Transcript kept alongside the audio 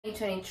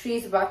2023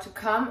 is about to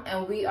come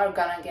and we are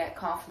gonna get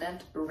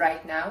confident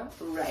right now,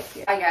 right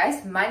here. Hi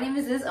guys, my name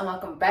is Liz and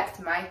welcome back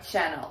to my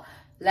channel.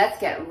 Let's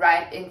get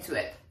right into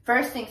it.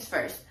 First things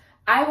first,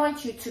 I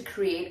want you to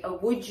create a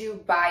would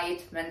you buy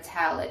it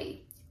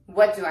mentality.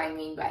 What do I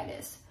mean by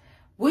this?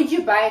 Would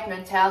you buy it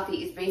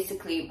mentality is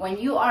basically when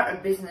you are a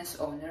business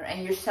owner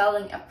and you're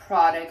selling a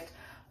product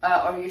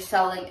or you're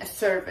selling a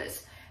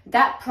service.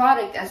 That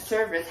product and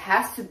service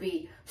has to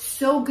be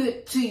so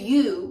good to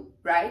you,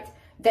 right,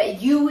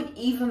 that you would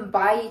even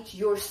buy it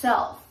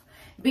yourself.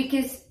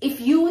 Because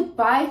if you would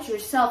buy it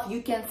yourself,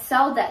 you can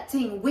sell that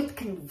thing with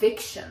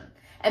conviction.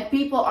 And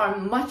people are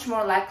much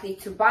more likely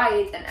to buy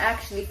it and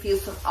actually feel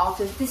some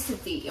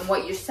authenticity in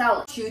what you're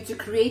selling. You to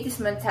create this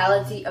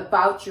mentality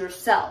about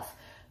yourself.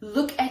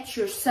 Look at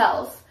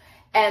yourself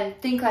and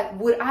think like,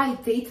 would I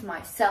date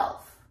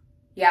myself?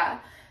 Yeah,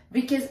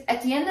 because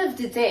at the end of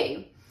the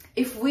day,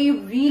 if we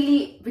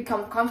really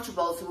become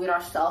comfortable with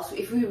ourselves,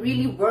 if we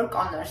really work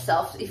on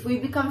ourselves, if we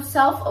become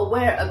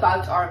self-aware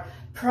about our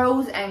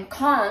pros and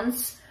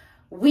cons,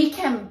 we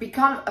can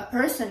become a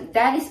person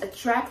that is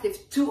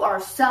attractive to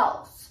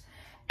ourselves.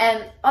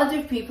 And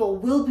other people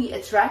will be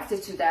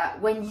attracted to that.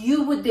 When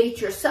you would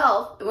date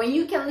yourself, when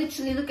you can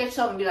literally look at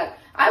yourself and be like,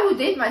 I would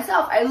date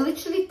myself. I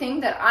literally think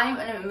that I'm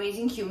an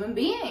amazing human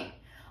being.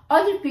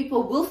 Other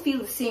people will feel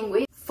the same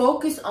way.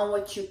 Focus on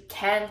what you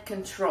can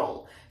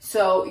control.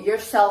 So your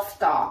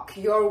self-talk,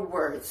 your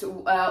words,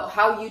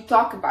 how you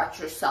talk about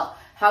yourself,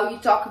 how you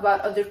talk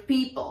about other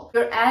people,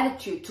 your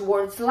attitude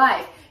towards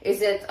life.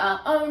 Is it,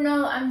 oh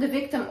no, I'm the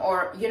victim,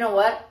 or you know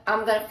what,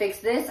 I'm gonna fix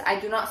this. I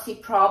do not see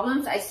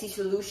problems, I see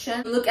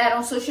solutions. Look at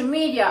on social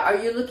media. Are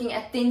you looking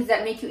at things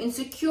that make you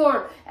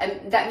insecure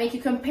and that make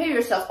you compare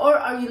yourself? Or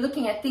are you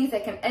looking at things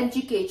that can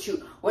educate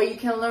you, where you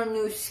can learn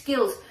new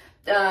skills?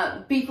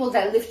 People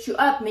that lift you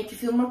up, make you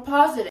feel more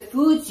positive.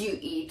 Foods you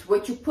eat,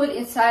 what you put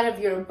inside of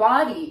your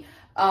body.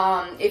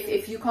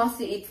 If you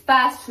constantly eat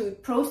fast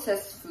food,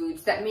 processed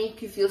foods that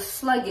make you feel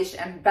sluggish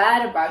and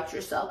bad about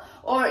yourself,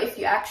 or if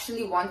you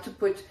actually want to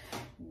put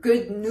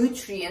good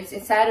nutrients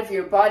inside of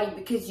your body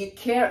because you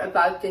care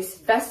about this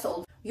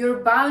vessel.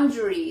 Your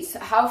boundaries,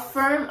 how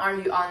firm are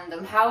you on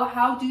them?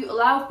 How do you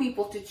allow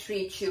people to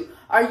treat you?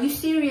 Are you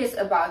serious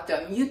about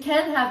them? You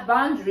can have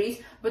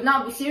boundaries but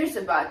not be serious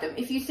about them.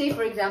 If you say,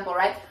 for example,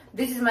 right,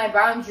 this is my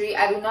boundary,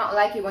 I do not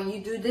like it when you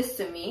do this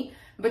to me,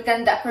 but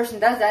then that person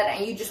does that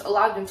and you just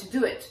allow them to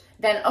do it,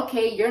 then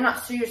okay, you're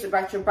not serious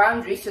about your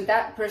boundaries, so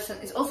that person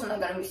is also not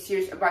going to be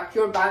serious about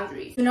your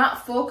boundaries. Do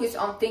not focus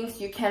on things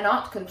you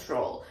cannot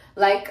control,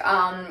 like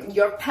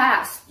your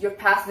past. Your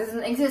past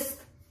doesn't exist.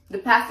 The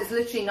past is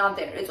literally not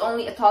there. It's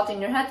only a thought in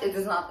your head. It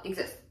does not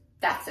exist.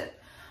 That's it.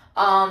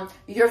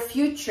 Your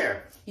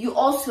future. You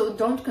also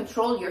don't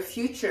control your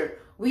future.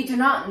 We do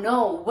not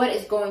know what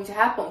is going to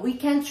happen. We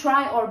can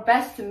try our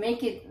best to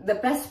make it the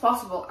best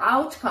possible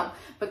outcome,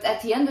 but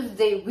at the end of the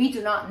day, we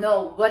do not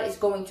know what is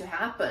going to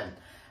happen.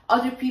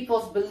 Other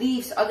people's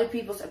beliefs, other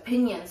people's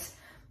opinions,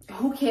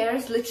 who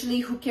cares? Literally,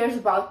 who cares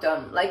about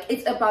them? Like,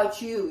 it's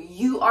about you.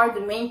 You are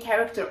the main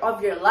character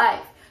of your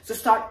life. So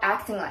start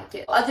acting like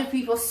it. Other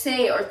people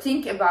say or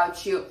think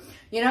about you.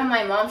 You know,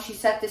 my mom, she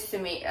said this to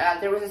me.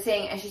 There was a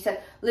saying, and she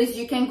said, Liz,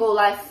 you can go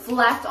lie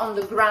flat on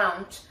the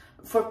ground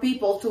for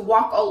people to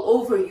walk all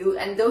over you,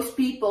 and those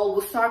people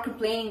will start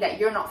complaining that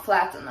you're not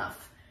flat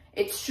enough.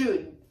 It's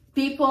true.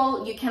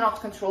 People, you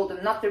cannot control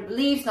them. Not their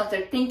beliefs, not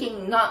their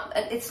thinking,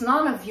 it's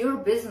none of your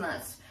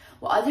business.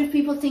 What other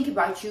people think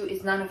about you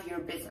is none of your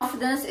business.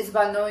 Confidence is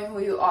about knowing who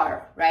you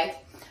are, right?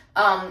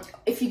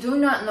 If you do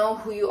not know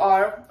who you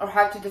are or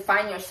how to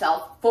define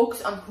yourself,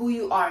 focus on who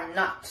you are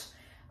not.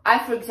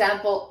 For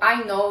example,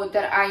 I know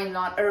that I am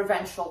not a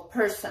revengeful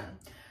person.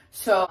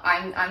 So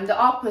I'm the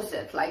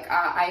opposite. Like,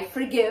 I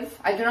forgive.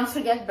 I do not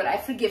forget, but I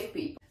forgive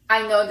people.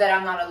 I know that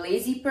I'm not a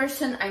lazy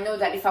person. I know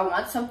that if I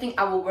want something,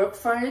 I will work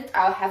for it.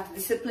 I'll have the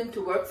discipline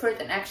to work for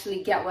it and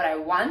actually get what I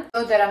want. I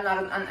know that I'm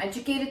not an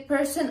uneducated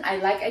person. I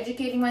like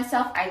educating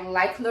myself. I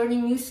like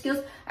learning new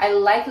skills. I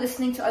like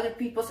listening to other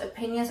people's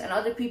opinions and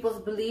other people's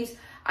beliefs.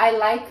 I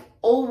like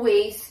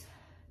always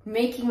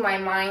making my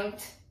mind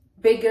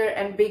bigger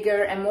and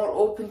bigger and more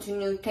open to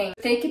new things.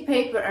 Take a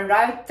paper and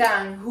write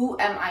down, who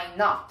am I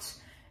not?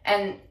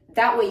 And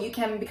that way you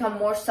can become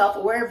more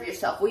self-aware of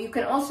yourself. What you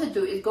can also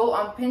do is go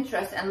on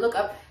Pinterest and look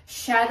up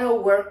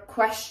shadow work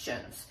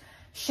questions.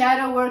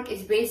 Shadow work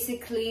is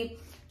basically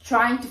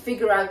trying to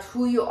figure out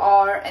who you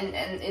are, and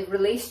it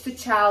relates to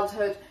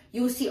childhood.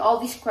 You'll see all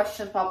these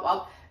questions pop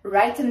up.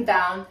 Write them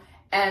down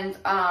and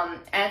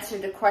answer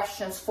the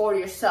questions for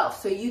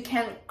yourself, so you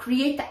can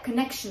create that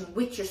connection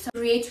with yourself.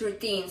 Create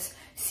routines.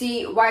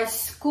 See, why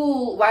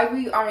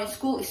we are in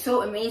school is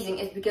so amazing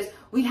is because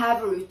we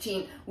have a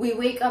routine. We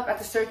wake up at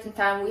a certain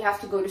time, we have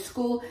to go to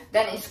school,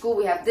 then in school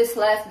we have this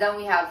class, then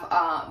we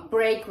have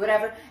break,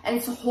 whatever, and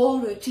it's a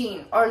whole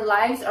routine. Our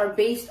lives are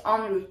based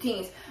on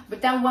routines.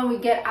 But then when we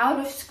get out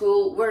of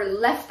school, we're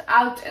left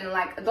out in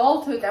like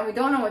adulthood and we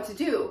don't know what to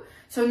do.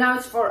 So now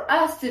it's for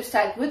us to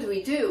decide what do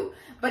we do.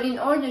 But in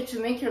order to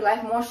make your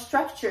life more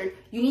structured,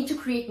 you need to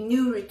create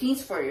new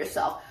routines for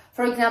yourself.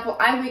 For example,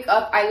 I wake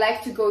up, I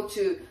like to go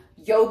to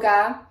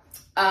yoga,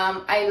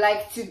 I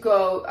like to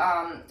go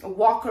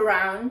walk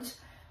around,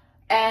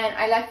 and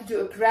I like to do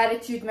a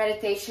gratitude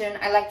meditation.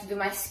 I like to do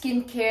my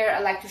skincare.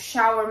 I like to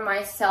shower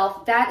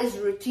myself. That is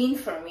routine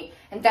for me.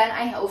 And then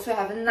I also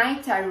have a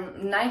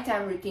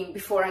nighttime routine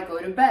before I go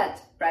to bed,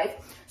 right?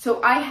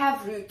 So I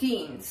have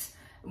routines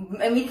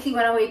immediately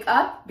when I wake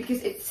up,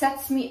 because it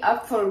sets me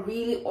up for a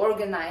really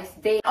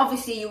organized day.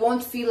 Obviously, you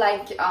won't feel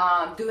like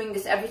doing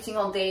this every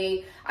single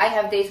day. I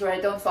have days where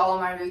I don't follow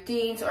my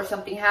routines or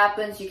something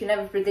happens. You can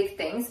never predict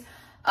things.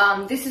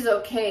 This is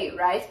okay,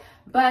 right?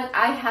 But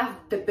I have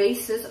the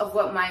basis of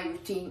what my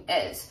routine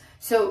is.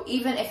 So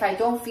even if I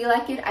don't feel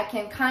like it, I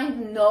can kind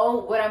of know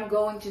what I'm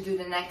going to do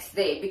the next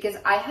day, because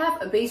I have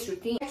a base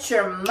routine. Get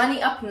your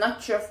money up,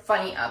 not your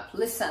funny up.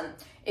 Listen,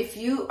 if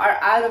you are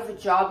out of a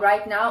job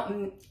right now,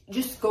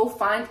 just go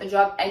find a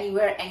job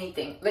anywhere,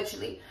 anything,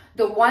 literally.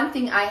 The one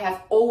thing I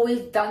have always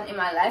done in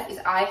my life is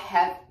I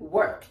have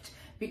worked,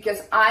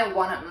 because I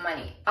wanted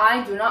money.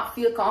 I do not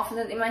feel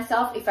confident in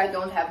myself if I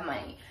don't have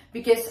money,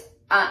 because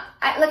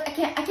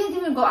I can't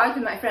even go out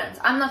with my friends.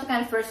 I'm not the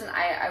kind of person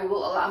I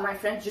will allow my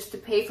friends just to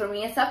pay for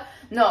me and stuff.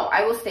 No,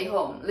 I will stay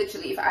home,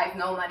 literally, if I have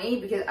no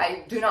money, because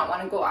I do not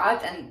want to go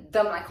out and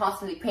them like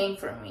constantly paying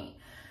for me.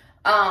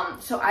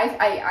 So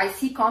I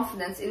see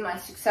confidence in my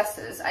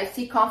successes. I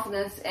see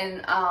confidence in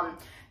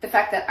the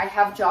fact that I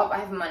have a job, I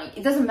have money.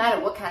 It doesn't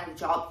matter what kind of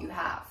job you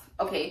have.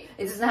 Okay,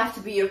 it doesn't have to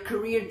be your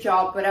career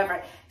job,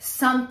 whatever,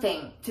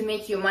 something to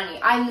make you money.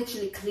 I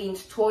literally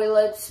cleaned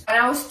toilets. When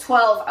I was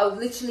 12, I would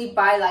literally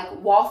buy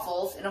like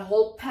waffles in a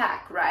whole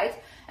pack, right?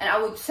 And I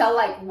would sell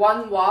like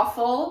one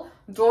waffle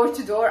door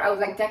to door. I would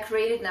like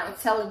decorate it, and I would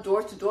sell it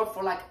door to door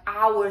for like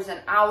hours and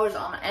hours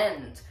on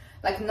end,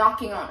 like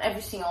knocking on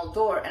every single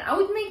door, and I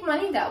would make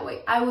money that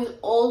way. I was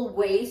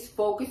always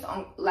focused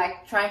on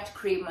like trying to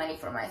create money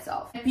for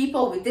myself. And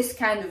people with this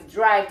kind of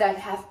drive that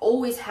have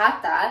always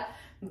had that,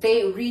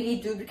 they really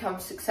do become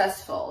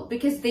successful,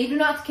 because they do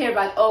not care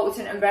about, oh, it's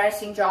an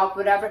embarrassing job,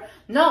 whatever.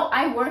 No,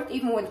 I worked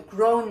even with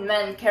grown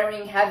men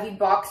carrying heavy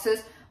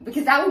boxes,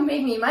 because that would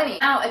make me money.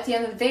 Now, at the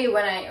end of the day,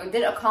 when I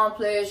did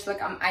accomplish,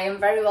 like I am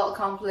very well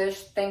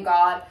accomplished, thank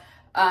God,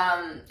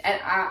 and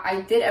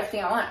I did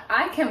everything I want,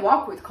 I can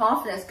walk with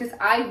confidence, because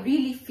I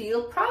really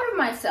feel proud of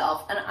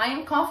myself, and I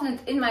am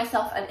confident in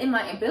myself and in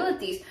my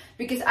abilities,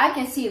 because I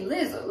can see,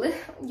 Liz,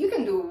 you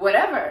can do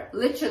whatever,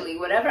 literally,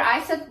 whatever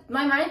I set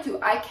my mind to,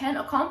 I can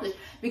accomplish,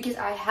 because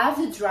I have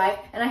the drive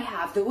and I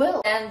have the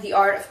will. And the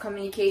art of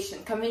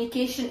communication.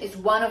 Communication is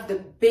one of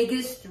the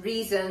biggest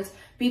reasons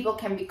people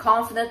can be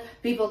confident,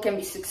 people can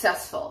be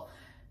successful.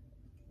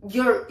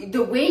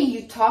 The way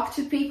you talk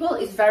to people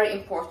is very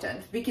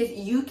important, because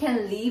you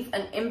can leave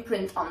an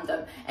imprint on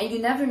them, and you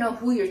never know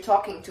who you're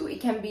talking to. It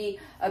can be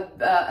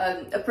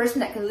a person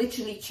that can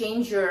literally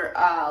change your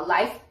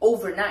life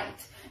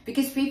overnight,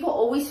 because people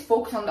always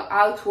focus on the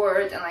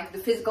outward and like the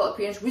physical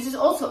appearance, which is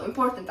also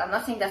important. I'm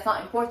not saying that's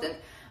not important,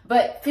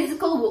 but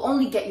physical will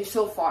only get you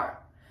so far.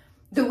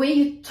 The way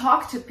you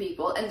talk to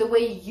people and the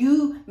way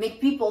you make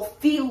people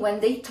feel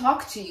when they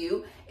talk to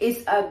you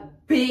is a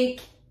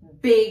big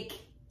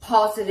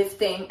positive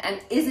thing,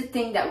 and is a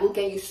thing that will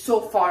get you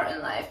so far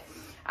in life.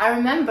 I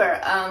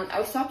remember I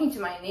was talking to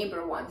my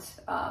neighbor once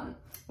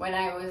when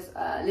I was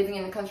living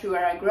in the country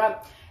where I grew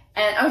up,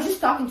 and I was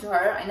just talking to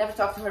her. I never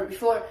talked to her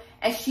before,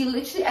 and she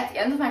literally, at the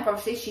end of my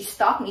conversation, she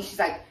stopped me. She's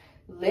like,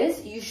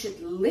 Liz, you should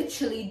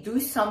literally do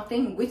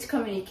something with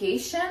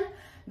communication,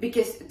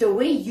 because the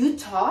way you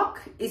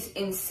talk is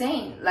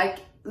insane. Like,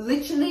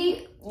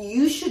 literally,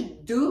 you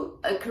should do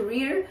a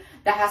career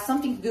that has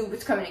something to do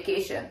with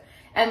communication.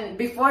 And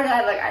before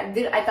that, like,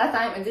 at that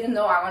time, I didn't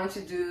know I wanted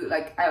to do,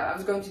 like, I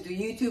was going to do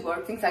YouTube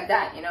or things like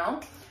that, you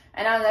know?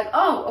 And I was like,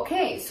 oh,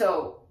 okay,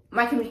 so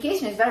my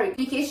communication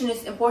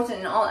is important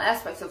in all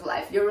aspects of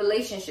life. Your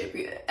relationship,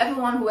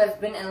 everyone who has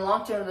been in a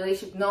long-term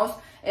relationship knows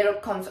it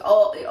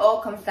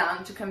all comes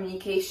down to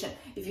communication.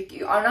 If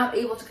you are not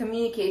able to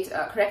communicate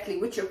correctly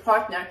with your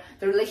partner,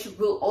 the relationship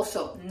will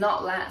also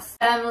not last.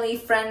 Family,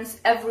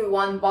 friends,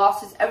 everyone,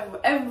 bosses,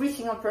 every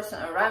single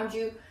person around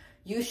you,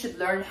 you should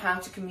learn how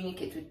to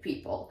communicate with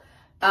people.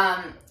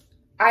 I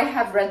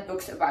have read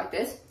books about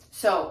this.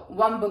 So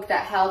one book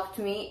that helped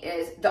me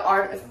is The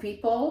Art of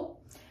People,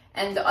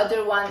 and the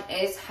other one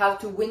is How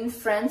to Win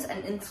Friends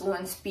and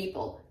Influence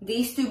People.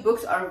 These two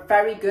books are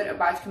very good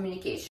about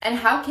communication. And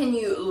how can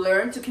you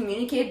learn to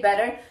communicate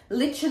better?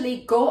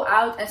 Literally go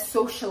out and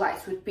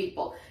socialize with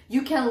people.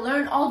 You can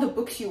learn all the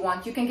books you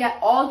want, you can get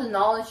all the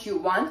knowledge you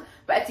want,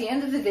 but at the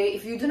end of the day,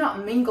 if you do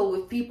not mingle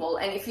with people,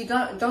 and if you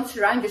don't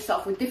surround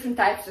yourself with different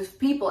types of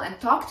people and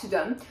talk to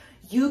them,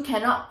 you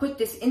cannot put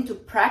this into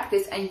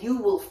practice, and you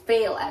will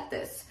fail at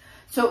this.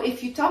 So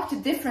if you talk to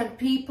different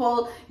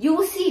people, you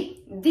will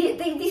see these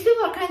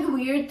people are kind of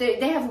weird.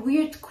 They have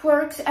weird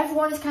quirks.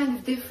 Everyone is kind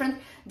of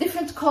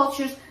different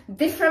cultures,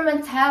 different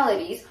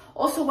mentalities.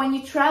 Also, when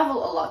you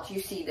travel a lot,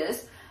 you see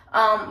this.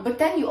 But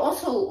then you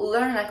also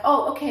learn like,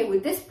 oh, okay,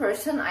 with this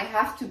person, I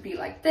have to be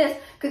like this.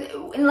 Because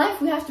in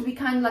life, we have to be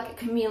kind of like a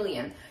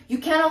chameleon. You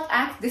cannot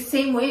act the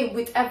same way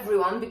with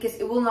everyone because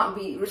it will not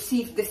be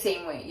received the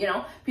same way, you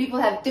know? People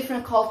have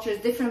different cultures,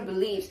 different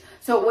beliefs.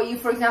 So what you,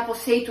 for example,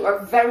 say to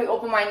a very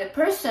open-minded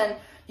person,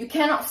 you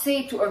cannot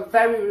say to a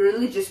very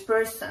religious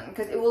person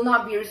because it will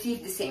not be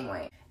received the same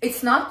way.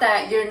 It's not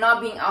that you're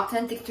not being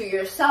authentic to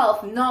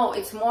yourself. No,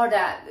 it's more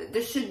that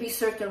there should be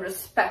certain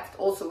respect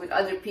also with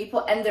other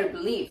people and their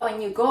beliefs. When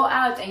you go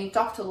out and you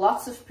talk to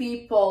lots of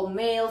people,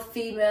 male,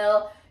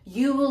 female,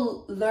 you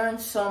will learn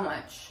so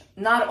much.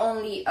 Not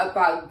only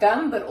about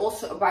them, but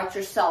also about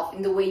yourself,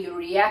 in the way you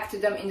react to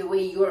them, in the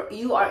way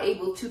you are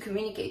able to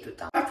communicate with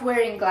them. Start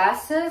wearing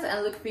glasses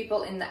and look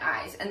people in the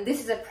eyes. And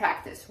this is a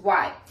practice.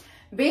 Why?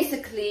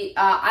 Basically,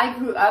 I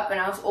grew up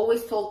and I was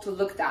always told to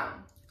look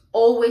down.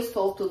 Always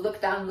told to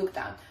look down, look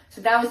down. So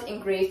that was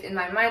engraved in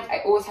my mind.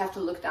 I always have to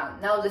look down.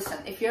 Now listen,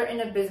 if you're in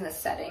a business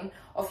setting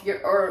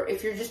or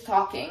if you're just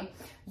talking,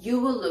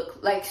 you will look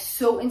like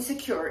so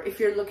insecure if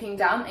you're looking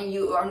down and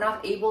you are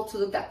not able to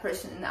look that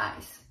person in the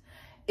eyes.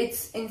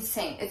 It's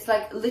insane. It's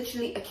like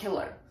literally a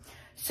killer.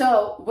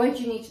 So what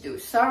you need to do,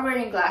 start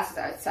wearing glasses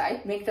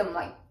outside, make them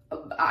like,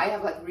 I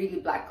have like really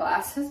black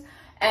glasses,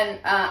 and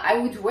I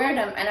would wear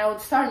them and I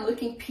would start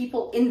looking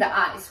people in the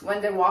eyes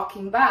when they're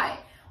walking by.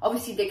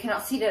 Obviously, they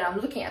cannot see that I'm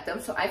looking at them,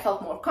 so I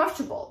felt more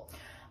comfortable.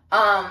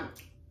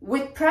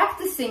 With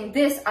practicing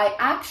this, I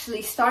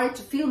actually started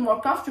to feel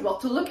more comfortable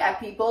to look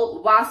at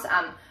people whilst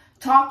I'm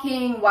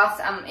talking,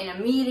 whilst I'm in a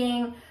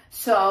meeting.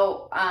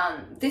 So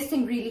this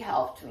thing really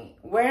helped me.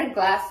 Wear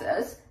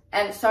glasses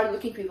and start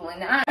looking people in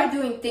the eye. Start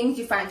doing things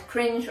you find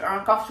cringe or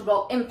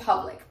uncomfortable in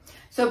public.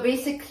 So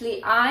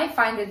basically, I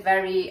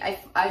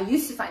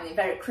used to find it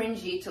very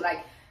cringy to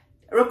like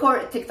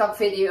record a TikTok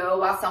video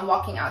whilst I'm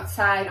walking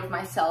outside of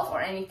myself or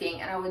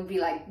anything, and I would be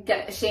like,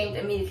 get ashamed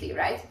immediately,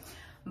 right?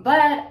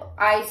 But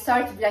I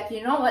started to be like,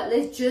 you know what,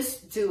 let's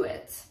just do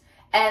it.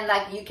 And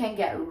like, you can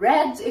get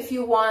red if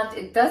you want,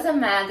 it doesn't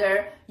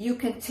matter, you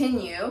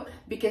continue,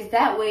 because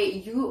that way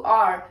you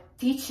are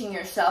teaching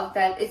yourself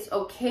that it's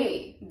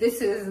okay.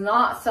 This is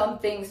not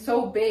something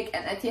so big,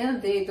 and at the end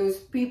of the day, those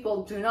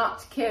people do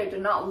not care, they're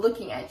not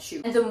looking at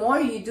you. And the more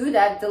you do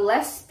that, the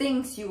less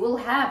things you will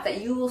have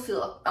that you will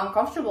feel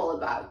uncomfortable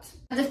about.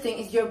 Another thing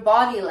is your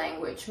body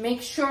language.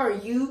 Make sure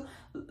you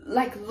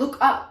like look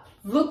up.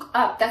 Look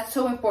up, that's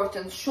so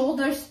important.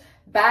 Shoulders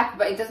back,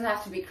 but it doesn't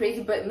have to be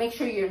crazy, but make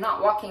sure you're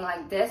not walking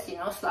like this, you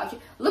know, slouching.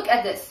 Look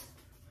at this.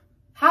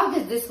 How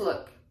does this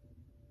look?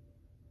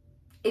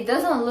 It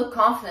doesn't look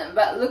confident,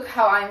 but look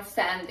how I'm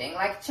standing,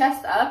 like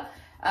chest up,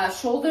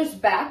 shoulders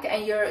back,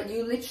 and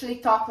you literally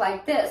talk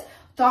like this.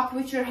 Talk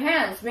with your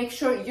hands. Make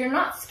sure you're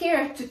not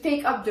scared to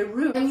take up the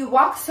room. When you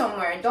walk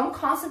somewhere, don't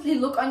constantly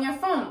look on your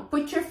phone.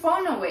 Put your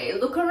phone away.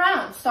 Look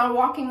around. Start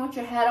walking with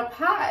your head up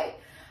high.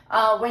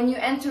 When you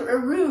enter a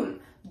room,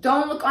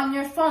 don't look on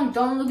your phone.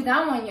 Don't look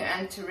down when you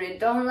enter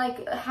it. Don't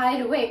like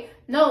hide away.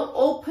 No,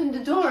 open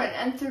the door and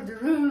enter the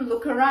room.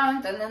 Look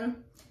around and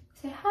then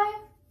say hi.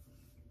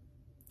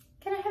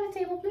 Can I have a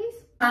table, please?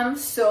 I'm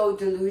so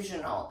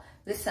delusional.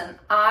 Listen,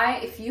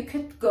 if you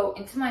could go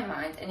into my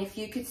mind and if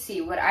you could see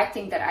what I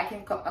think that I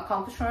can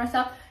accomplish for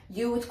myself,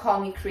 you would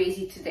call me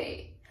crazy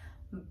today.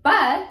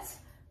 But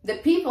the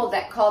people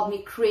that called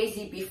me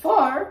crazy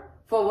before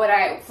for what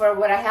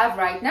I have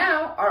right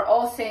now are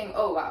all saying,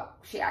 oh wow,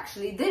 she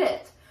actually did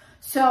it.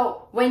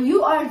 So when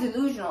you are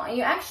delusional and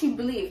you actually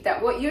believe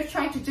that what you're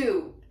trying to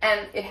do,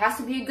 and it has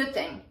to be a good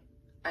thing,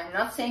 I'm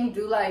not saying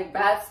do like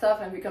bad stuff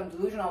and become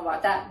delusional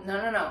about that.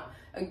 No, no, no.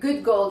 A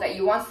good goal that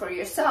you want for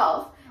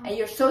yourself, and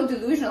you're so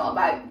delusional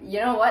about, you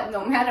know what,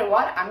 no matter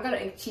what, I'm going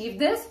to achieve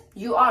this.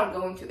 You are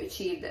going to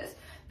achieve this.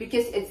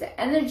 Because it's the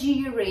energy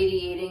you're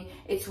radiating,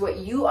 it's what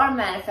you are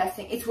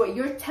manifesting, it's what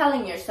you're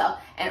telling yourself.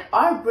 And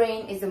our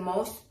brain is the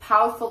most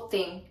powerful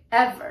thing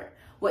ever.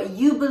 What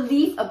you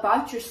believe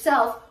about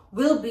yourself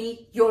will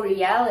be your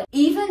reality.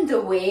 Even the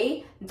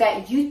way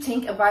that you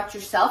think about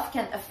yourself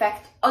can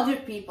affect other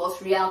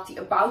people's reality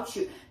about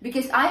you.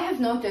 Because I have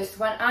noticed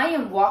when I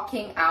am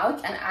walking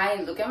out and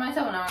I look at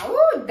myself and I'm like,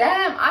 oh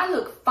damn, I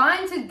look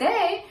fine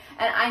today,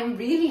 and I'm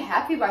really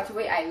happy about the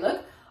way I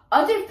look,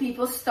 other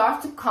people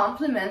start to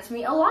compliment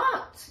me a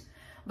lot.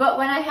 But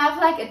when I have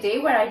like a day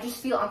where I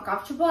just feel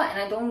uncomfortable and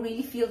I don't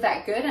really feel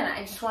that good and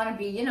I just want to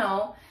be, you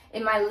know,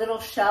 in my little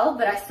shell,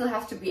 but I still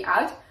have to be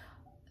out,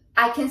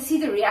 I can see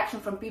the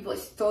reaction from people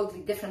is totally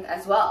different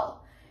as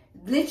well.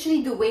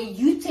 Literally, the way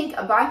you think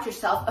about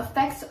yourself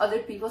affects other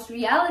people's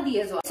reality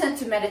as well. Listen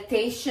to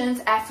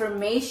meditations,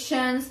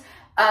 affirmations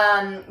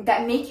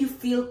that make you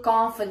feel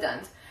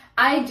confident.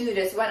 I do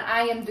this when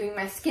I am doing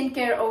my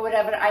skincare or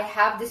whatever. I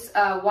have this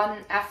one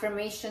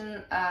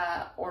affirmation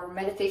or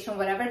meditation,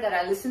 whatever, that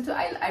I listen to.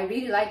 I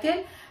really like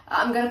it.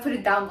 I'm gonna put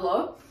it down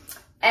below.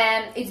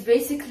 And it's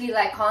basically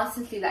like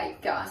constantly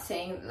like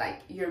saying like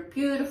you're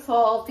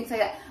beautiful, things like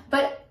that.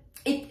 But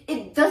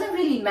it doesn't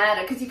really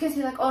matter, because you can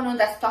say like, oh no,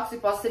 that's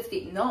toxic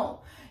positivity.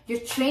 No, you're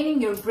training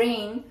your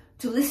brain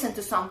to listen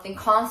to something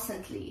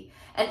constantly.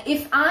 And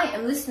if I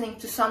am listening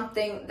to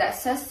something that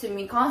says to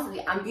me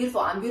constantly, I'm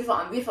beautiful, I'm beautiful,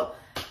 I'm beautiful,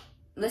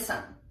 listen,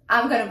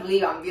 I'm gonna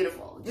believe I'm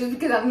beautiful just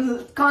because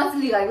I'm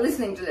constantly like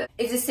listening to it.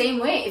 It's the same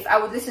way. If I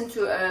would listen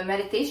to a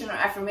meditation or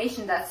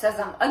affirmation that says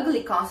I'm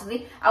ugly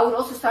constantly, I would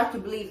also start to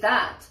believe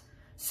that.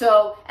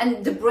 So,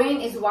 and the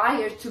brain is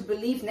wired to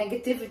believe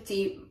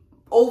negativity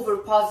over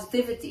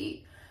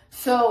positivity.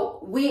 So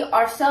we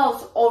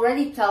ourselves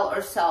already tell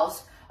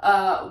ourselves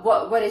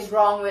what is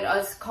wrong with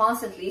us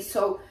constantly.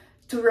 So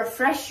to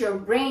refresh your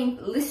brain,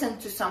 listen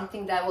to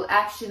something that will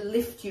actually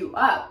lift you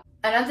up.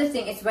 Another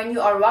thing is when you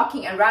are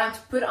walking around,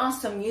 put on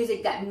some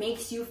music that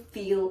makes you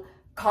feel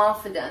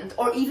confident.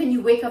 Or even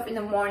you wake up in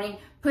the morning,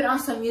 put on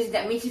some music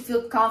that makes you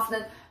feel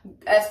confident.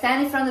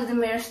 Stand in front of the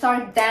mirror,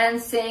 start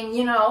dancing,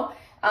 you know.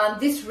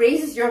 This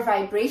raises your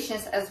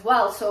vibrations as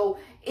well. So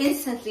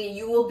instantly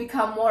you will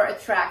become more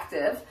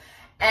attractive.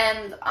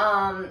 And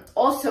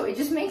also it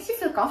just makes you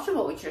feel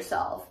comfortable with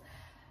yourself.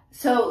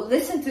 So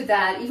listen to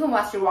that even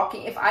whilst you're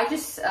walking. If I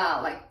just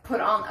like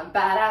put on a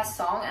badass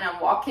song and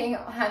I'm walking,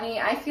 honey,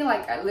 I feel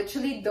like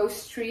literally those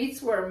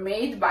streets were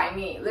made by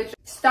me. Literally.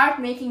 Start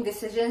making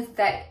decisions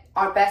that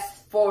are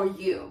best for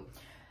you.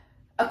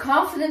 A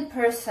confident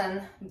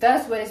person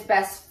does what is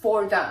best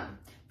for them.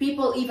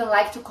 People even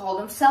like to call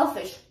them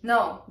selfish.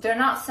 No,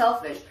 they're not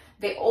selfish.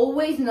 They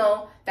always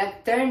know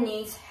that their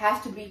needs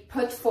have to be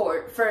put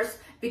forward first,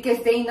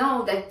 because they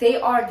know that they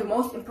are the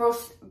most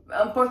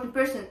important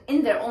person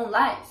in their own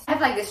lives. I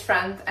have like this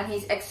friend and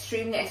he's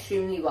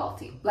extremely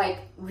wealthy, like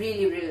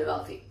really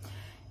wealthy.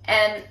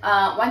 And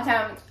one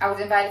time I was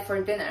invited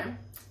for dinner,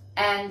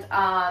 and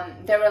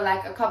there were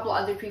like a couple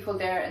other people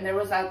there, and there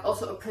was like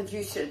also a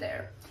producer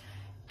there.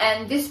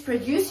 And this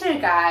producer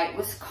guy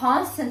was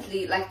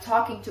constantly like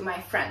talking to my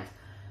friend,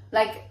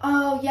 like,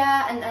 oh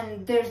yeah,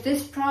 and there's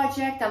this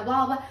project and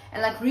blah blah,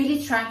 and like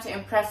really trying to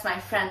impress my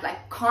friend,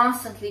 like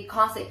constantly.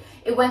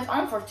 It went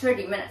on for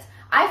 30 minutes.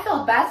 I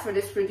felt bad for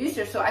this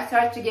producer, so I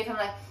started to give him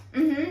like,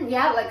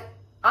 yeah, like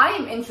I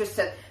am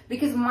interested,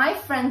 because my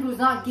friend was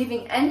not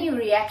giving any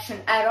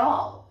reaction at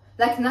all,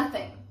 like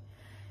nothing.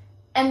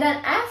 And then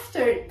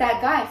after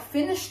that guy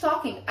finished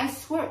talking, I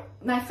swear,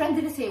 my friend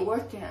didn't say a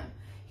word to him.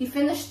 He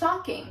finished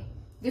talking.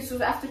 This was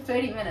after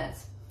 30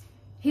 minutes.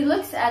 He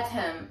looks at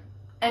him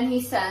and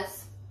he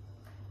says,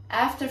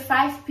 after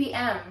 5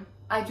 p.m.,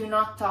 I do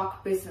not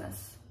talk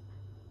business.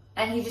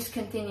 And he just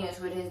continues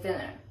with his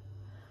dinner.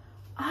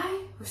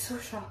 I was so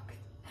shocked,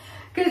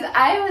 because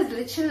I was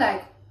literally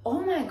like,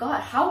 oh my God,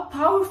 how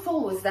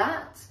powerful was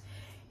that?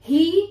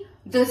 He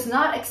does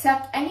not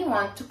accept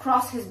anyone to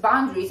cross his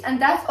boundaries. And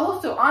that's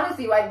also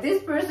honestly why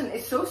this person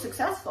is so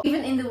successful.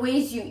 Even in the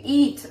ways you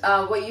eat,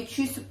 what you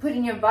choose to put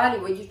in your body,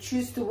 what you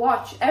choose to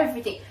watch,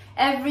 everything.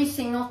 Every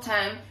single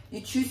time you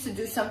choose to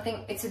do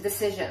something, it's a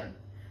decision.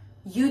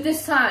 You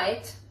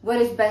decide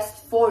what is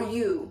best for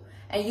you,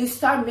 and you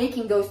start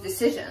making those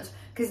decisions,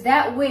 because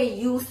that way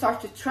you will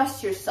start to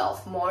trust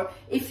yourself more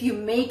if you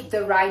make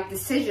the right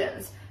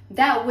decisions.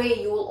 That way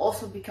you will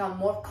also become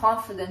more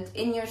confident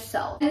in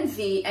yourself.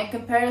 Envy and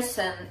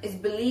comparison is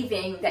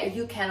believing that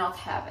you cannot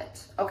have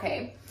it,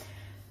 okay?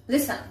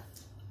 Listen,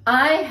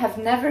 I have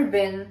never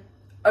been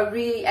a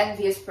really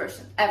envious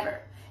person,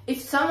 ever.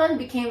 If someone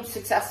became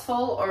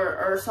successful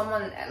or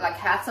someone like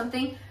had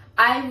something,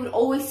 I would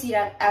always see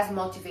that as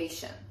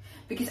motivation.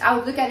 Because I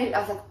would look at it, I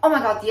was like, oh my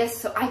God, yes,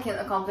 so I can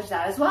accomplish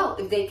that as well.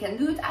 If they can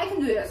do it, I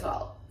can do it as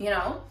well, you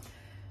know?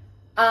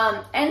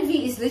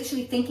 Envy is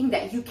literally thinking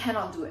that you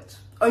cannot do it,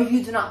 or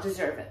you do not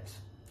deserve it.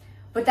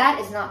 But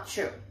that is not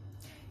true.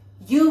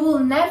 You will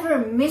never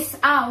miss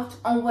out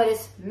on what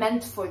is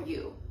meant for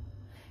you.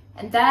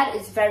 And that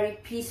is very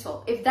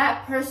peaceful. If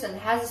that person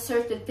has a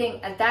certain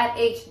thing at that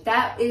age,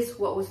 that is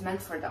what was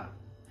meant for them.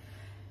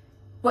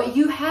 What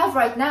you have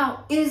right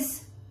now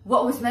is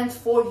what was meant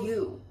for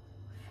you.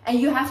 And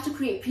you have to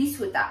create peace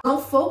with that.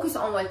 Don't focus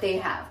on what they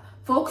have.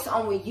 Focus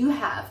on what you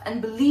have,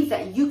 and believe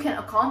that you can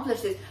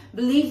accomplish it.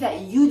 Believe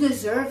that you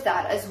deserve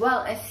that as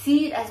well, and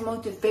see it as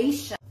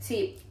motivation.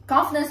 See,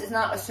 confidence is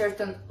not a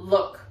certain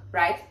look,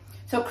 right?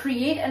 So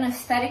create an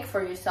aesthetic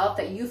for yourself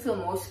that you feel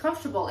most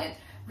comfortable in.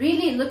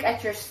 Really look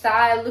at your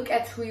style, look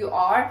at who you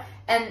are,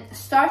 and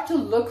start to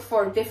look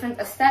for different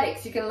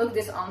aesthetics. You can look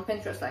this on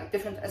Pinterest, like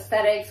different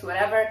aesthetics,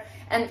 whatever,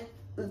 and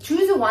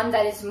choose the one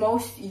that is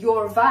most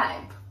your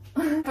vibe.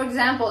 For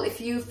example,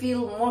 if you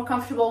feel more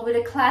comfortable with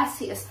a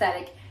classy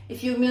aesthetic,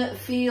 if you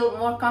feel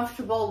more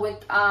comfortable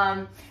with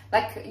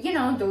like, you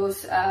know,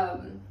 those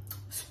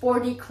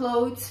sporty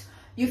clothes,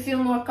 you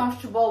feel more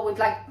comfortable with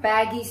like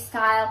baggy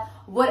style,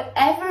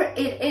 whatever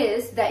it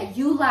is that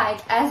you like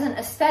as an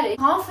aesthetic,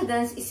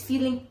 confidence is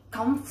feeling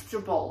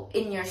comfortable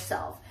in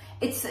yourself.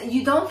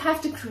 You don't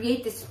have to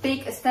create this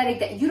fake aesthetic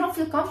that you don't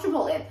feel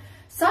comfortable in.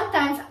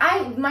 Sometimes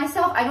I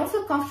don't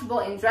feel comfortable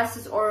in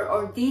dresses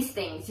or these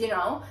things, you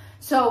know.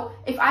 So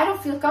if I don't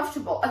feel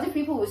comfortable, other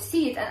people will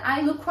see it, and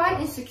I look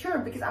quite insecure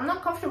because I'm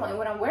not comfortable in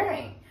what I'm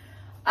wearing.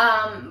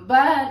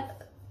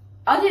 But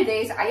Other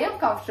days I am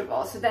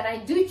comfortable, so then I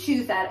do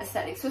choose that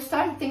aesthetic. So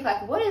start to think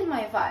like, what is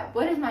my vibe?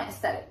 What is my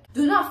aesthetic?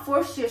 Do not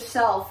force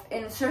yourself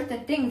in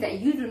certain things that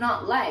you do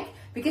not like,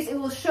 because it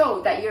will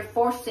show that you're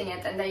forcing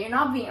it and that you're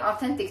not being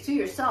authentic to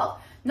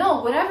yourself.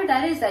 No, whatever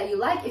that is that you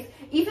like,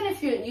 even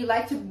if you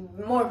like to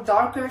more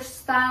darker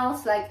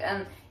styles, like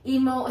an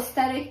emo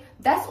aesthetic,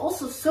 that's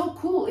also so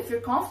cool if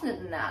you're confident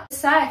in that.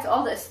 Besides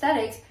all the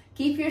aesthetics,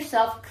 keep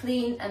yourself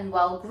clean and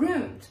well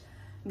groomed.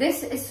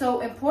 This is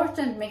so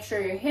important. Make sure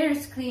your hair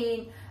is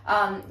clean.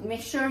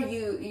 Make sure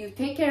you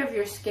take care of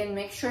your skin.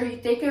 Make sure you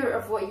take care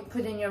of what you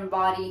put in your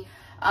body.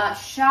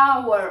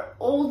 Shower.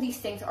 All these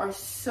things are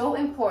so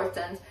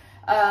important.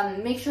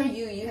 Make sure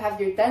you have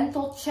your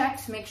dental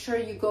checks. Make sure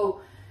you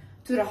go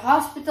to the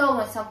hospital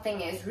when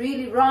something is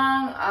really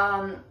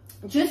wrong.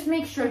 Just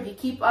make sure you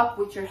keep up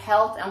with your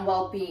health and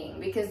well-being,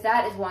 because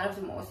that is one of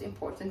the most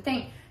important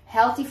things.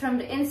 Healthy from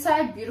the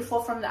inside,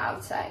 beautiful from the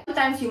outside.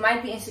 Sometimes you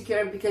might be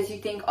insecure because you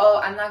think, oh,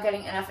 I'm not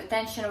getting enough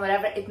attention or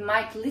whatever. It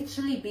might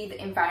literally be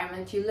the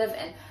environment you live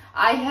in.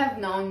 I have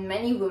known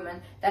many women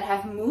that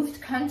have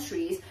moved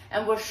countries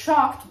and were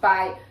shocked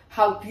by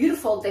how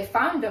beautiful they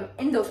found them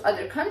in those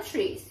other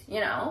countries,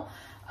 you know.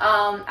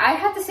 I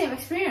had the same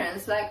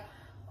experience. Like,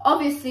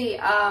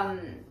 obviously,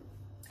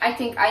 I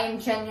think I am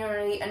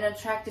genuinely an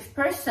attractive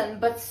person,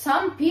 but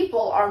some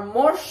people are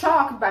more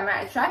shocked by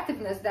my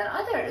attractiveness than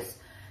others.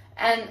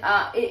 And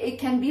it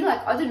can be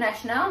like other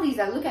nationalities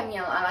that look at me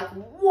and I'm like,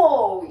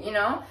 whoa, you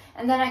know.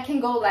 And then I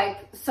can go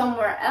like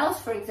somewhere else,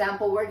 for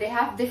example, where they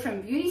have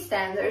different beauty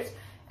standards,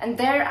 and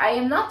there I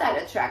am not that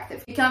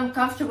attractive. Become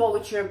comfortable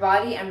with your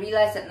body and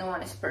realize that no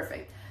one is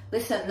perfect.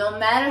 Listen, no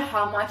matter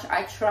how much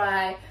I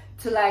try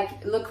to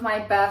like look my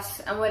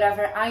best and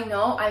whatever, I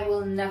know I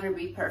will never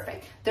be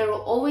perfect. There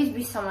will always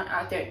be someone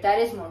out there that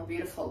is more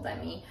beautiful than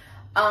me.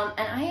 And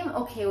I am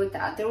okay with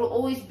that. There will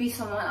always be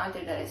someone out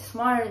there that is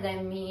smarter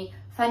than me,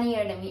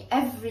 funnier than me,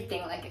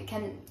 everything, like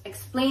can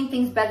explain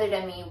things better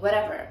than me,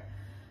 whatever.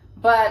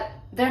 But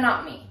they're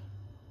not me.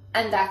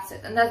 And that's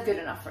it. And that's good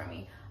enough for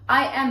me.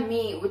 I am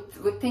me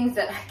with things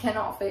that I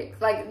cannot fix.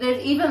 Like,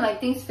 there's even like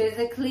things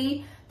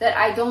physically that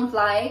I don't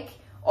like,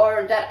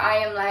 or that I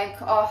am like,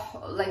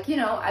 oh, like, you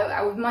know,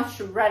 I would much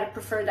rather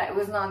prefer that it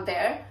was not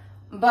there.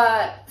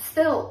 But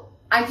still,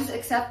 I just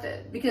accept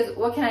it, because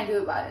what can I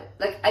do about it?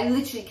 Like, I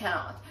literally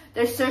cannot.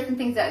 There's certain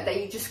things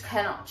that you just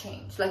cannot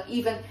change. Like,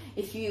 even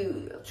if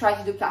you try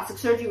to do plastic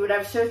surgery,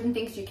 whatever, certain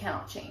things you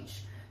cannot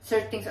change.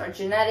 Certain things are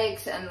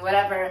genetics and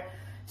whatever.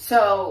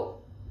 So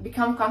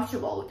become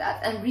comfortable with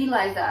that and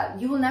realize that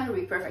you will never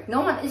be perfect.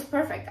 No one is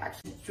perfect,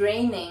 actually. It's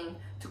draining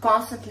to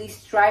constantly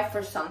strive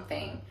for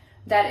something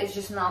that is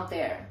just not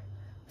there.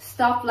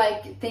 Stop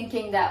like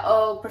thinking that,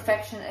 oh,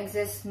 perfection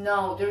exists.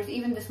 No, there's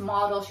even this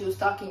model, she was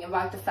talking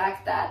about the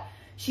fact that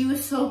she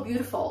was so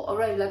beautiful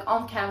already, like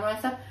on camera and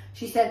stuff.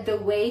 She said the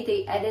way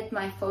they edit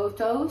my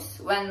photos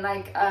when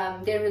like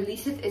they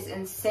release it is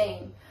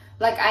insane.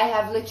 Like, I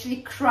have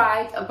literally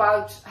cried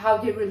about how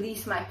they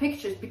release my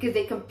pictures, because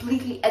they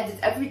completely edit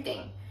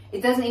everything.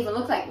 It doesn't even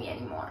look like me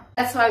anymore.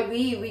 That's why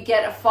we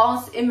get a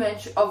false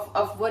image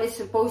of what is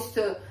supposed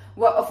to,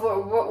 what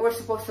we're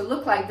supposed to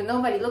look like, but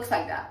nobody looks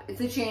like that. It's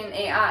literally an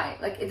AI.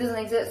 Like, it doesn't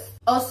exist.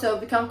 Also,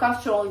 become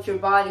comfortable with your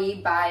body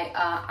by,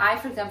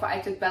 for example, I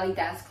took belly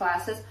dance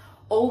classes.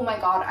 Oh my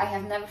god, I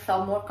have never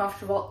felt more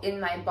comfortable in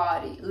my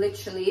body.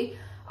 Literally,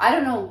 I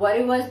don't know what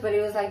it was, but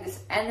it was like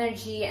this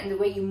energy, and the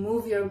way you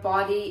move your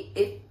body,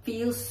 it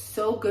feels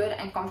so good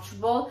and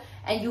comfortable,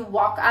 and you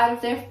walk out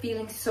of there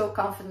feeling so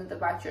confident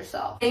about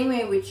yourself. Same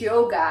way with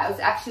yoga. I was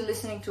actually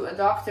listening to a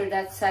doctor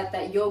that said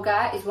that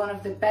yoga is one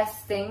of the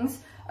best things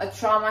a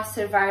trauma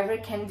survivor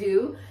can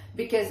do,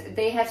 because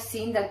they have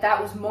seen that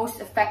that was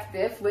most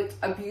effective with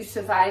abuse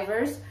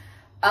survivors,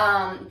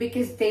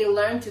 because they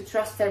learn to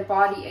trust their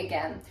body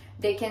again.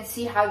 They can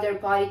see how their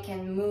body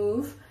can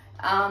move.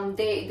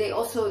 They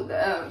also,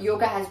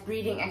 yoga has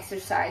breathing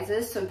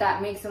exercises, so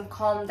that makes them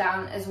calm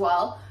down as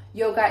well.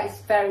 Yoga is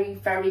very,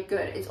 very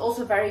good. It's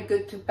also very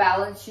good to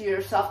balance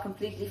yourself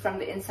completely from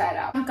the inside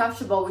out. Become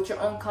comfortable with your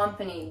own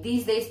company.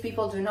 These days,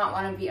 people do not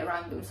want to be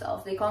around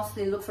themselves. They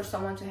constantly look for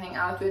someone to hang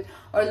out with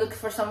or look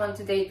for someone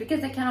to date,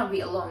 because they cannot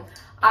be alone.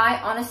 I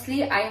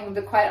am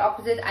the quite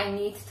opposite. I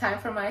need time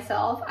for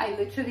myself. I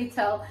literally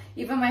tell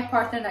even my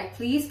partner, like,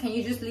 please, can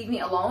you just leave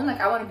me alone?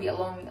 Like, I want to be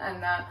alone,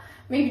 and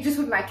maybe just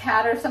with my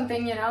cat or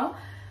something, you know?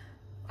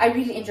 I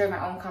really enjoy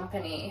my own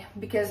company,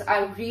 because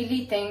I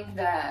really think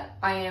that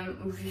I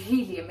am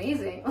really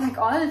amazing. Like,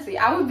 honestly,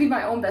 I would be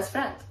my own best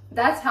friend.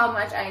 That's how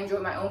much I enjoy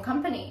my own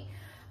company.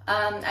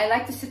 I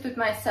like to sit with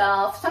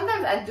myself.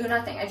 Sometimes I do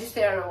nothing. I just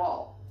stare at a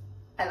wall.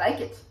 I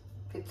like it.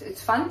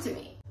 It's fun to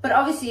me. But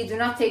obviously, do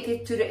not take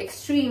it to the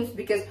extremes,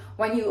 because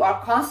when you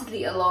are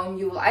constantly alone,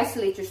 you will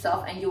isolate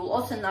yourself, and you will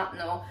also not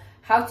know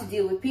how to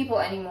deal with people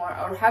anymore,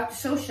 or how to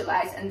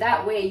socialize, and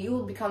that way you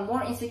will become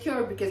more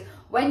insecure, because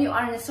when you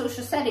are in a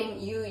social setting,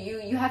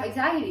 you have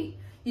anxiety.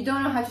 You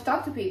don't know how to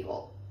talk to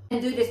people.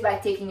 And do this by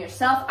taking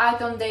yourself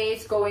out on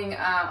dates, going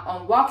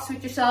on walks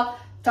with yourself,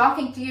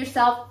 talking to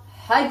yourself,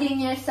 hugging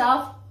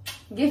yourself,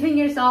 giving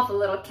yourself a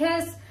little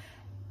kiss.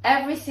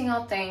 Every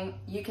single thing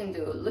you can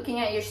do, looking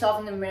at yourself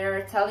in the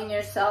mirror, telling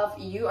yourself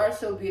you are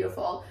so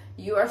beautiful,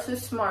 you are so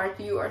smart,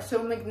 you are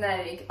so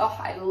magnetic, oh,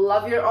 I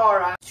love your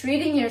aura.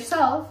 Treating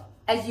yourself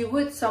as you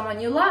would someone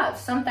you love.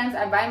 Sometimes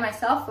I buy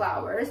myself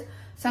flowers,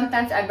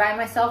 sometimes I buy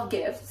myself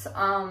gifts.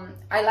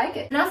 I like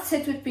it. Do not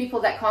sit with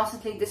people that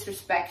constantly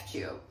disrespect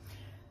you.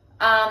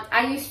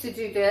 I used to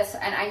do this,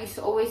 and I used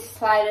to always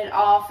slide it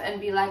off and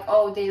be like,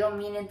 oh, they don't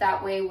mean it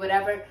that way,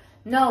 whatever.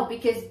 No,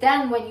 because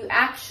then when you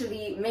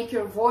actually make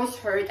your voice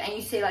heard and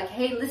you say like,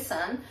 hey,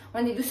 listen,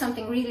 when they do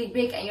something really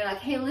big and you're like,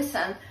 hey,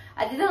 listen,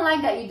 I didn't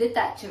like that you did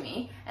that to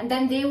me. And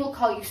then they will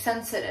call you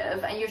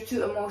sensitive and you're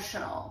too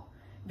emotional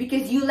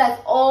because you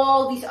let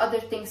all these other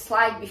things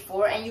slide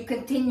before and you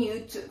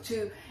continue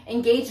to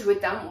engage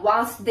with them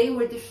whilst they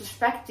were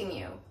disrespecting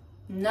you.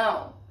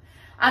 No.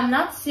 I'm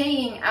not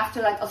saying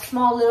after like a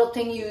small little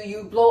thing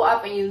you blow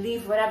up and you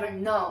leave, whatever.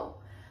 No.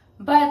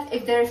 But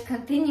if there's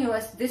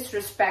continuous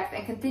disrespect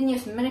and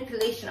continuous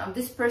manipulation of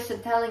this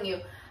person telling you,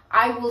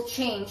 I will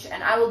change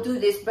and I will do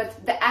this,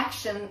 but the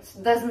actions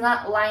does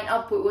not line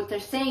up with what they're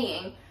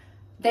saying,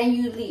 then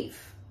you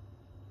leave.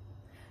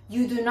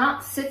 You do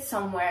not sit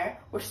somewhere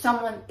where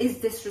someone is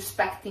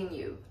disrespecting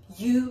you.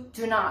 You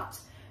do not.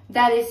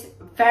 That is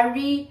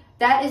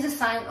a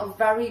sign of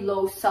very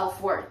low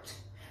self-worth.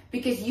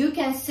 Because you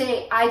can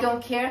say, I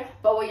don't care,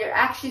 but what you're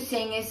actually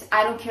saying is,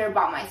 I don't care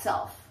about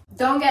myself.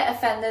 Don't get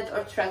offended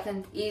or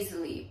threatened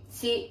easily.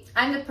 See,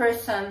 I'm the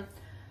person,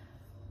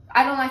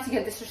 I don't like to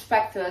get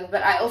disrespected,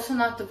 but I also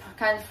not the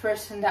kind of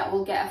person that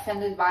will get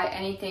offended by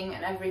anything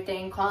and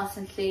everything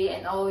constantly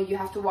and oh, you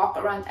have to walk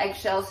around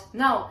eggshells.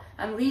 No,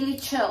 I'm really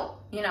chill,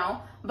 you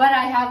know, but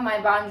I have my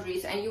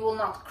boundaries and you will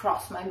not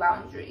cross my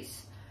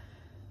boundaries.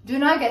 Do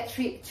not get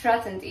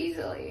threatened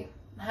easily.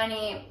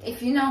 Honey,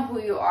 if you know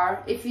who you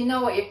are, if you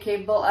know what you're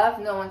capable of,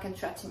 no one can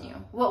threaten you.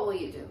 What will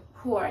you do?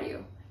 Who are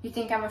you? You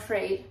think I'm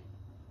afraid?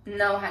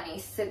 No, honey,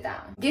 sit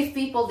down. Give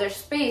people their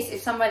space.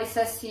 If somebody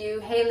says to you,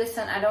 hey,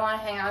 listen, I don't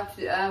want to hang out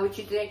with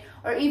you today,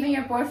 or even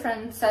your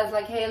boyfriend says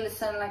like, hey,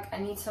 listen, like I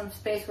need some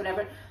space,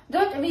 whatever,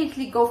 don't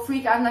immediately go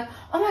freak out and like,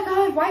 oh my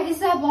god, why is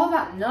that, blah,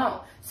 blah.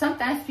 No,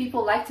 sometimes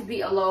people like to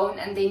be alone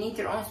and they need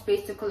their own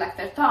space to collect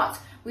their thoughts.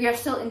 We are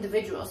still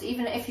individuals,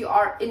 even if you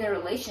are in a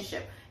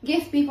relationship.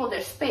 Give people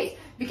their space,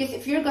 because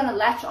if you're gonna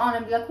latch on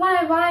and be like,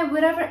 why,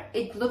 whatever,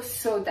 it looks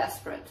so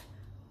desperate.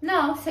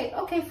 No, say,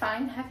 okay,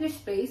 fine, have your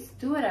space,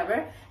 do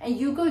whatever, and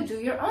you go do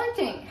your own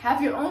thing.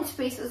 Have your own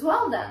space as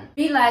well then.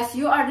 Realize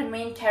you are the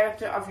main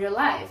character of your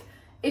life.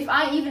 If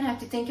I even have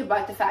to think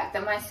about the fact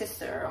that my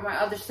sister or my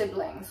other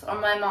siblings or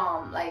my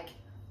mom, like,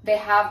 they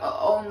have a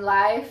own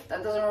life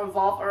that doesn't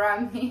revolve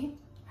around me,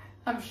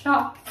 I'm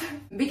shocked.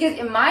 Because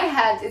in my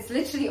head, it's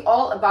literally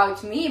all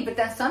about me, but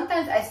then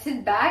sometimes I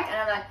sit back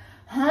and I'm like,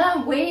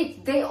 huh,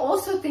 wait, they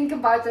also think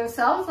about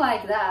themselves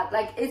like that.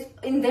 Like, it's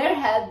in their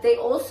head, they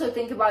also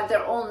think about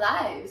their own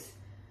lives.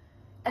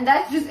 And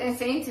that's just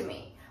insane to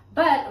me.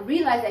 But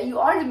realize that you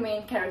are the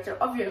main character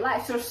of your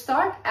life. So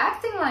start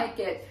acting like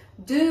it.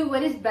 Do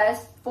what is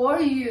best for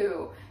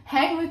you.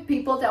 Hang with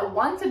people that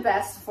want the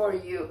best for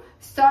you.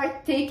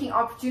 Start taking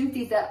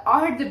opportunities that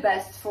are the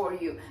best for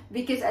you.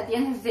 Because at the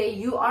end of the day,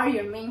 you are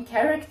your main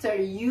character.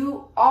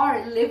 You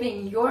are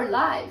living your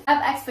life.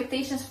 Have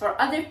expectations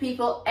for other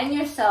people and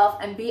yourself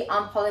and be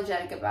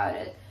unapologetic about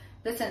it.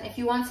 Listen, if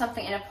you want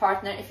something in a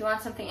partner, if you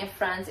want something in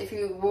friends, if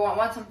you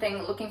want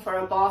something looking for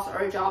a boss or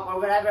a job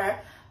or whatever,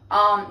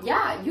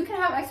 yeah, you can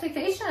have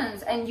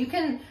expectations and you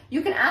can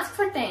ask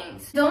for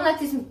things. Don't let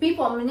these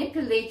people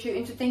manipulate you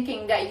into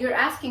thinking that you're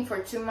asking for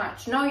too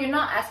much. No, you're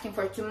not asking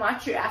for too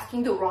much. You're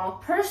asking the wrong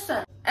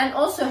person. And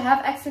also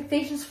have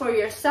expectations for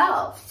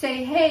yourself.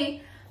 Say,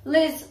 hey,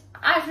 Liz,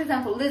 for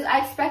example, Liz,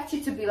 I expect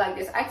you to be like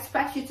this. I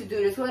expect you to do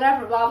this,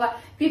 whatever, blah, blah.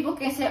 People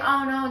can say,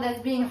 oh no,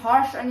 that's being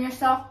harsh on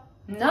yourself.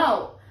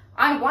 No,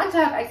 I want to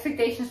have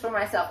expectations for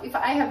myself. If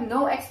I have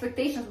no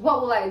expectations,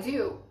 what will I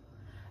do?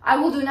 I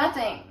will do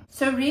nothing.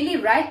 So really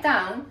write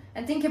down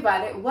and think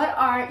about it. What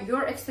are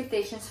your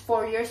expectations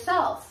for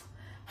yourself?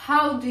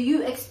 How do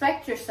you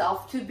expect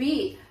yourself to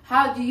be?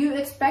 How do you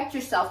expect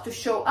yourself to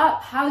show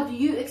up? How do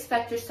you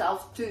expect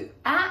yourself to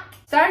act?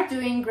 Start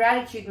doing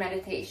gratitude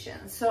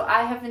meditation. So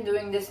I have been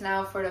doing this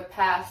now for the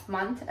past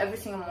month, every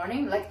single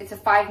morning. Like, it's a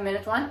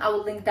 5-minute one. I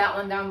will link that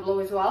one down below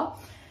as well.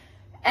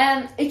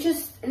 And it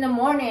just, in the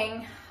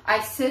morning,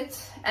 I sit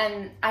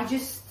and I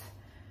just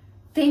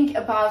think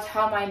about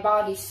how my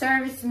body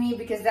serves me,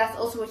 because that's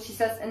also what she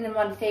says in the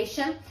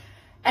meditation.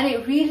 And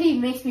it really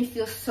makes me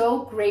feel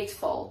so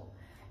grateful.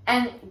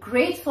 And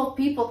grateful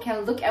people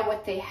can look at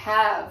what they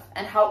have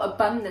and how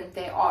abundant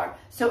they are.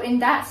 So in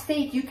that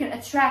state, you can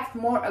attract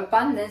more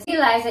abundance.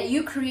 Realize that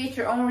you create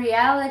your own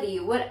reality.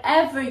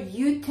 Whatever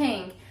you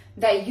think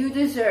that you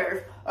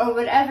deserve, or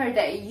whatever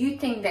that you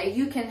think that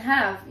you can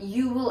have,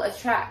 you will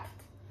attract.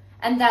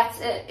 And that's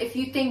it. If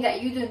you think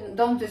that you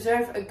don't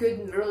deserve a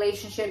good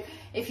relationship,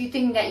 if you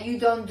think that you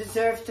don't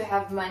deserve to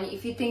have money,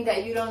 if you think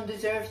that you don't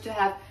deserve to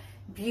have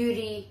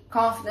beauty,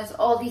 confidence,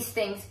 all these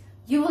things,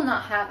 you will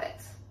not have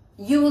it.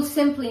 You will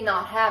simply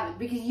not have it,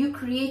 because you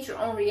create your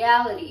own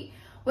reality.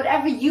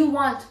 Whatever you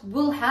want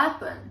will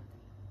happen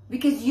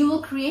because you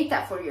will create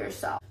that for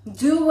yourself.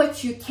 Do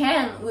what you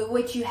can with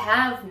what you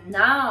have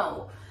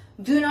now.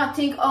 Do not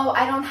think, oh,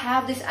 I don't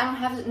have this, I don't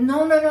have this.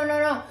 No, no, no, no,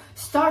 no.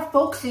 Start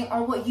focusing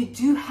on what you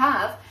do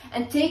have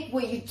and take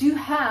what you do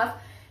have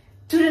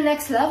to the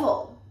next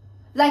level.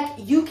 Like,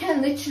 you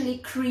can literally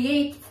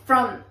create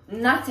from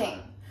nothing.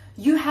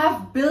 You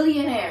have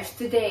billionaires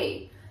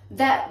today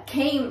that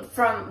came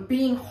from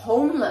being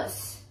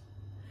homeless.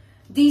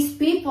 These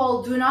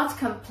people do not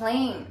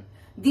complain.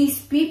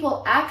 These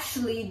people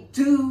actually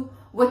do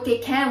what they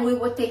can with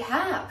what they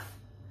have.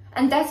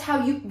 And that's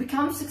how you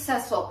become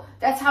successful.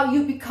 That's how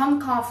you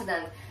become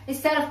confident.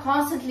 Instead of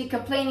constantly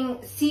complaining,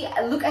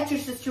 look at your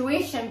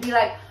situation, be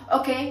like,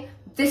 okay,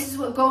 this is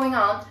what's going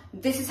on,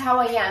 this is how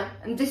I am,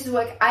 and this is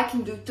what I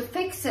can do to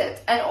fix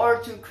it and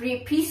or to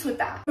create peace with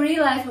that.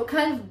 Realize what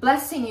kind of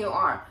blessing you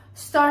are.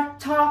 Start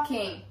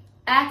talking,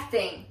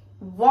 acting,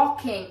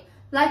 walking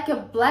like a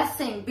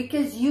blessing,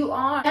 because you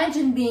are.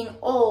 Imagine being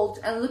old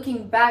and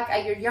looking back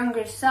at your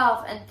younger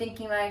self and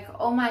thinking like,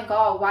 oh my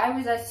God, why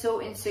was I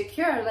so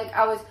insecure? Like,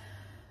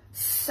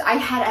 I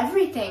had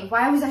everything.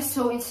 Why was I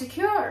so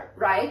insecure,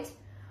 right?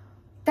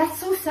 That's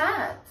so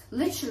sad.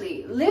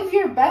 Literally, live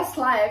your best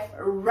life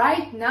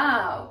right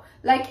now.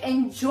 Like,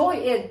 enjoy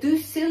it. Do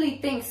silly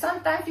things.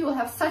 Sometimes you will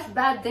have such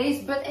bad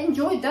days, but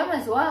enjoy them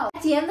as well.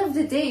 At the end of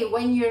the day,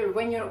 when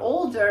you're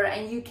older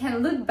and you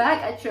can look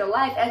back at your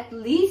life, at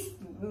least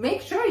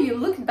make sure you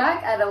look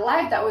back at a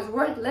life that was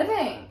worth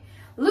living.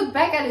 Look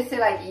back at it and say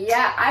like,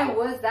 yeah, I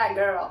was that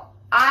girl.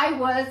 I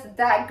was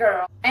that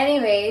girl.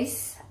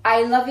 Anyways,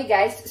 I love you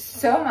guys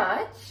so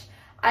much.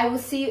 I will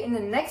see you in the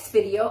next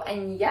video,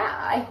 and yeah,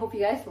 I hope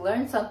you guys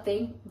learned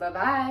something. Bye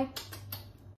bye.